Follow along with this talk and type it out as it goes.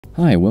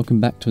Hi, welcome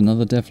back to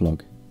another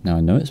devlog. Now I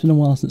know it's been a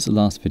while since the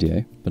last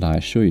video, but I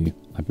assure you,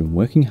 I've been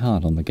working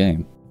hard on the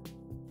game.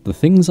 The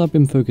things I've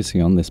been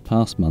focusing on this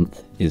past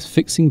month is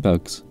fixing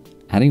bugs,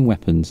 adding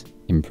weapons,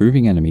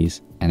 improving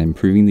enemies, and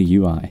improving the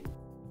UI.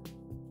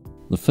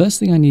 The first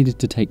thing I needed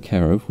to take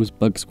care of was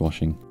bug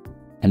squashing.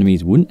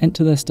 Enemies wouldn't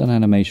enter their stun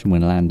animation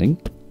when landing,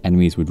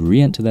 enemies would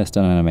re-enter their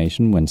stun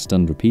animation when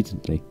stunned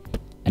repeatedly,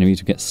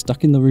 enemies would get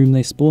stuck in the room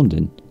they spawned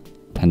in,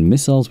 and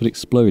missiles would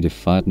explode if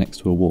fired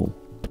next to a wall.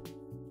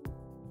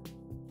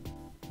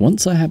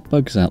 Once I had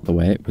bugs out the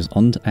way, it was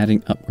on to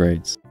adding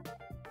upgrades.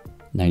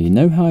 Now you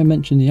know how I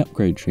mentioned the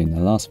upgrade tree in the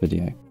last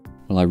video?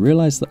 Well, I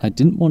realised that I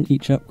didn't want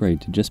each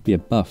upgrade to just be a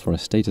buff or a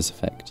status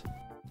effect.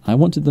 I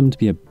wanted them to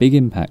be a big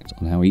impact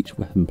on how each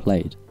weapon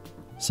played.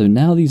 So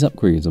now these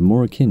upgrades are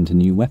more akin to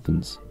new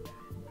weapons.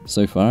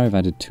 So far I've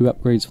added 2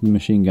 upgrades for the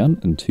machine gun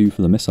and 2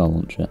 for the missile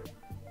launcher.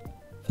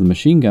 For the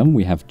machine gun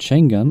we have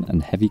chain gun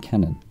and heavy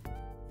cannon.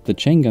 The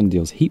chain gun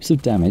deals heaps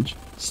of damage,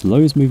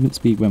 slows movement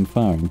speed when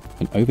firing,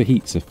 and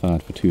overheats if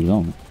fired for too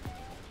long.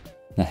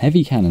 The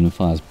heavy cannon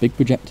fires big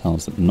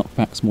projectiles that knock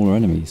back smaller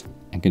enemies,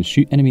 and can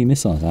shoot enemy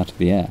missiles out of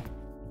the air.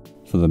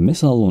 For the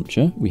missile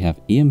launcher, we have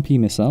EMP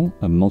missile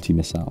and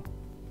multi-missile.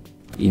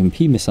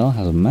 EMP missile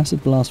has a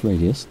massive blast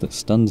radius that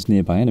stuns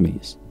nearby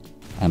enemies,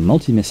 and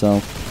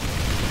multi-missile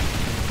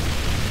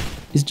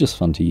is just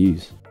fun to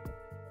use.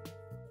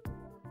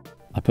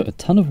 I put a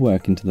ton of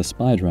work into the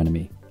spider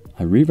enemy.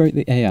 I rewrote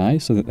the AI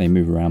so that they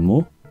move around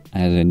more,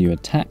 I added a new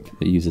attack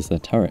that uses their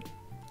turret,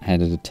 I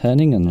added a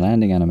turning and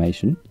landing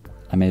animation,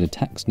 I made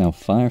attacks now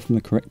fire from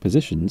the correct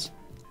positions,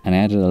 and I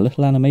added a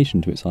little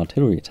animation to its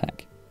artillery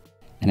attack.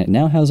 And it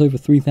now has over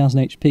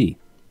 3000 HP,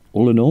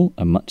 all in all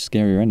a much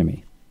scarier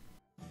enemy.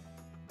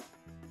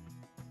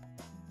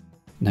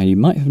 Now you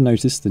might have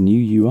noticed the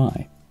new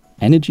UI.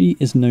 Energy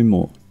is no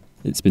more,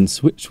 it's been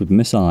switched with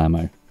missile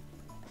ammo.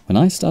 When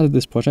I started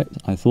this project,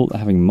 I thought that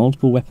having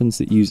multiple weapons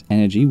that use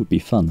energy would be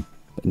fun,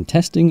 but in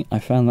testing I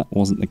found that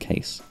wasn't the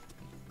case.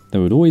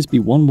 There would always be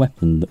one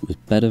weapon that was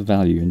better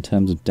value in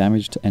terms of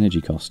damage to energy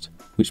cost,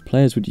 which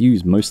players would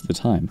use most of the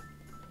time.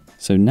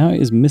 So now it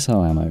is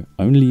missile ammo,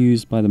 only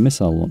used by the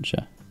missile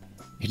launcher.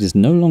 It is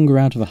no longer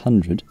out of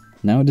 100,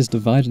 now it is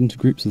divided into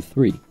groups of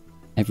 3.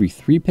 Every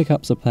 3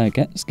 pickups a player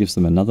gets gives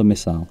them another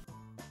missile.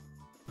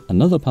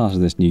 Another part of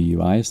this new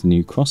UI is the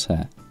new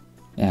crosshair.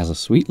 It has a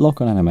sweet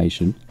lock-on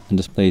animation and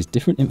displays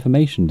different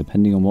information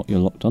depending on what you're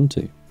locked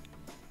onto.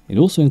 It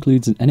also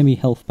includes an enemy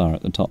health bar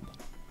at the top.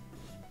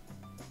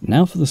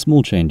 Now for the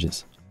small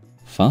changes.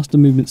 Faster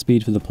movement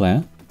speed for the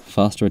player,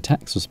 faster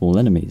attacks for small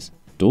enemies,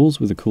 doors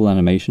with a cool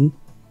animation,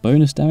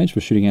 bonus damage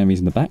for shooting enemies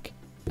in the back,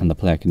 and the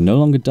player can no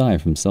longer die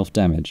from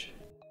self-damage.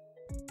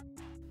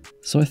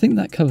 So I think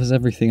that covers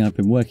everything I've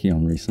been working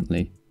on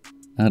recently.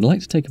 I'd like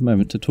to take a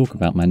moment to talk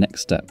about my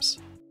next steps.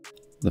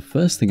 The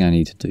first thing I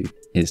need to do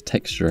is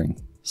texturing.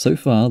 So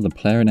far the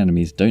player and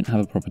enemies don't have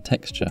a proper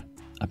texture.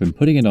 I've been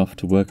putting it off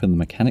to work on the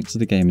mechanics of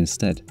the game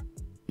instead,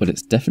 but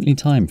it's definitely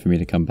time for me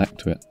to come back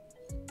to it.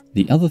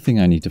 The other thing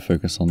I need to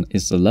focus on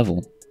is the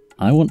level.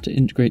 I want to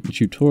integrate the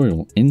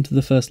tutorial into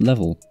the first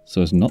level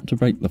so as not to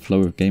break the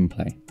flow of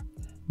gameplay.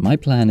 My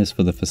plan is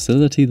for the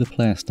facility the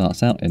player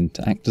starts out in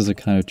to act as a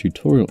kind of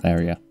tutorial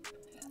area,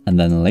 and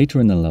then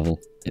later in the level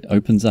it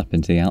opens up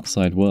into the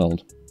outside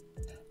world.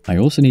 I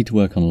also need to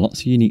work on lots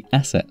of unique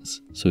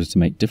assets so as to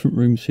make different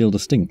rooms feel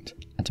distinct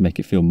and to make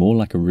it feel more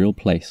like a real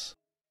place.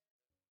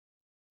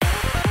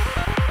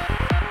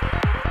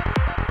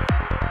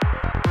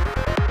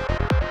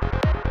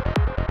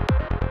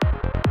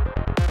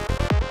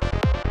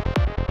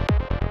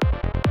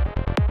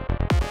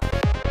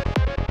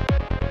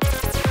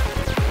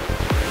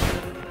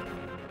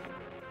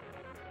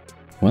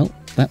 Well,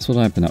 that's what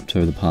I've been up to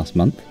over the past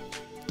month.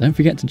 Don't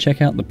forget to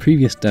check out the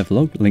previous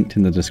devlog linked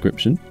in the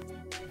description.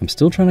 I'm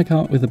still trying to come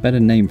up with a better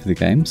name for the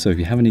game, so if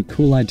you have any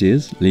cool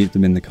ideas, leave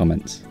them in the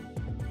comments.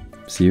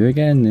 See you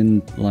again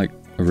in like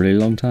a really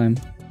long time.